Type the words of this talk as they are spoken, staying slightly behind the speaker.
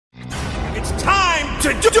It's time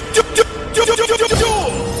to duel!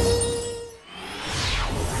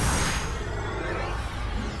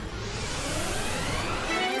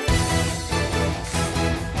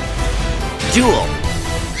 Duel.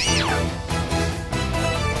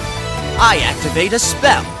 I activate a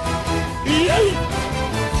spell.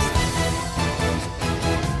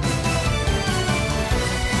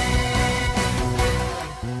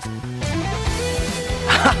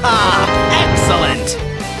 Haha! Excellent!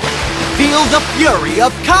 Feel the fury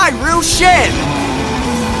of Kairu Shin!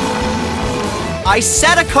 I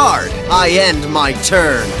set a card. I end my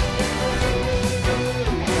turn.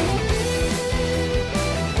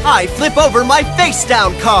 I flip over my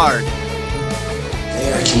face-down card.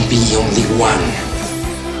 There can be only one.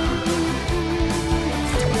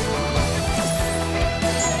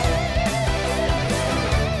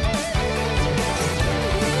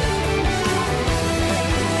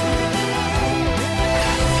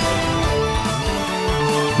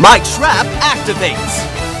 My trap activates.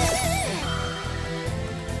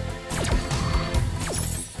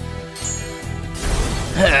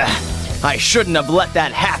 I shouldn't have let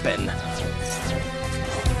that happen.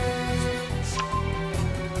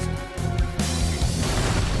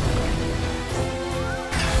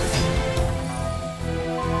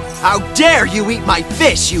 How dare you eat my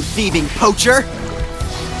fish, you thieving poacher!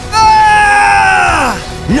 Ah!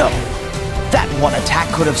 No! That one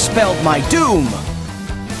attack could have spelled my doom!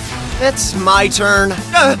 It's my turn.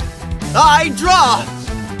 I draw!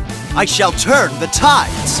 I shall turn the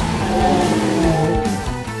tides.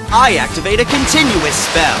 I activate a continuous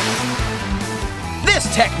spell. This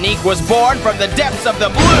technique was born from the depths of the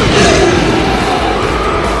blue!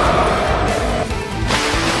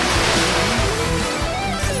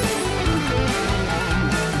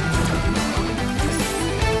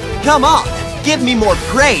 Come on, give me more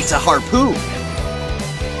prey to harpoon.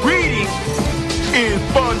 Reading is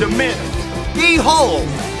fundamental. Behold!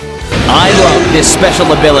 I love this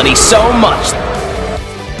special ability so much.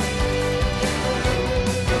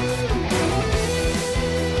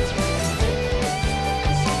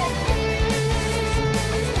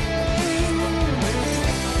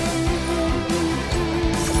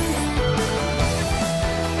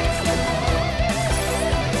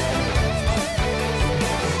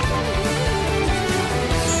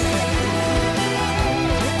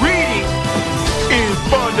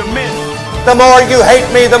 The more you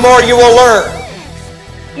hate me, the more you will learn.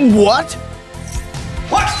 What?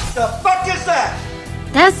 What the fuck is that?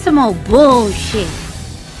 That's some old bullshit.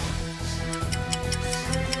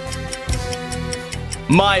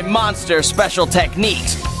 My monster special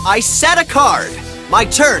techniques. I set a card. My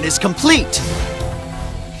turn is complete.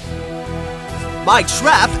 My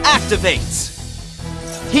trap activates.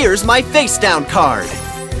 Here's my face-down card.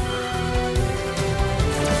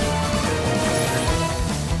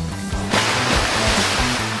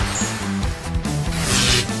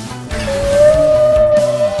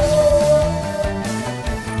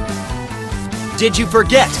 Did you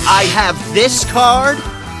forget I have this card?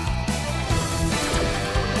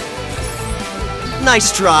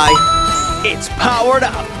 Nice try. It's powered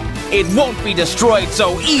up. It won't be destroyed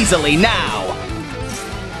so easily now.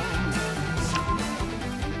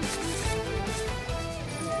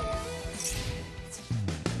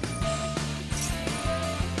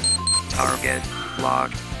 Target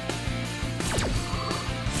locked.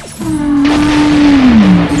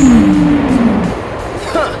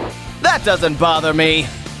 That doesn't bother me.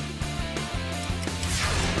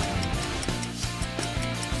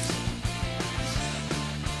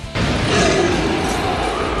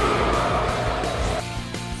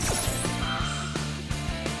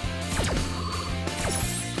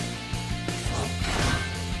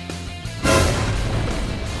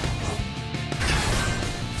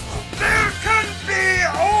 There can be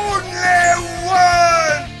only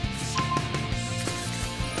one!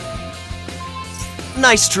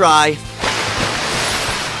 Nice try.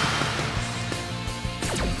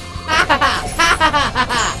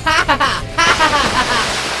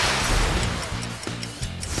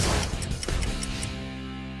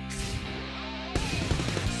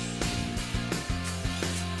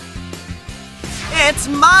 It's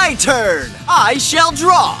my turn! I shall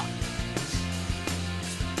draw!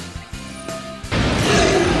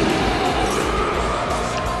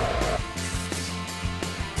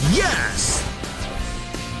 Yes!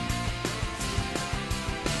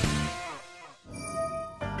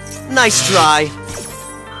 Nice try.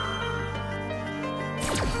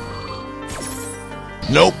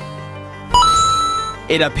 Nope.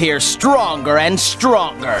 It appears stronger and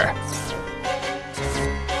stronger.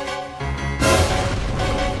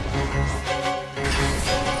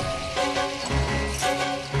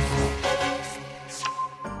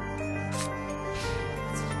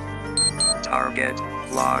 Target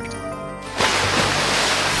locked.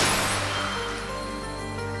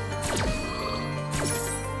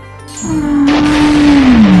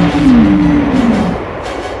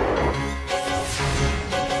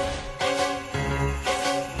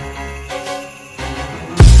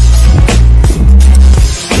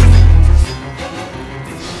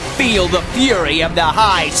 Feel the fury of the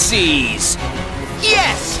high seas!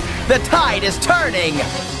 Yes! The tide is turning!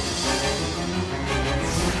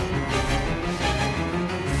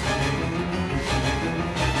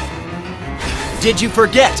 Did you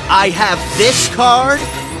forget I have this card?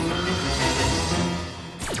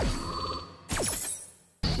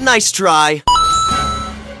 Nice try.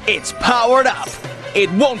 It's powered up. It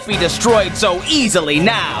won't be destroyed so easily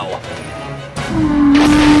now.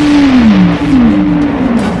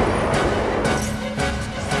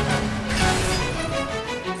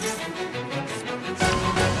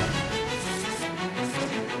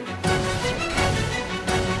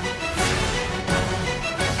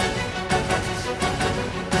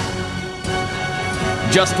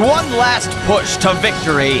 Just one last push to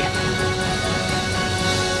victory.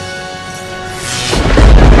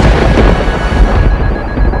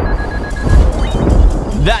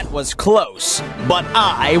 That was close, but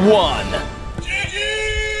I won.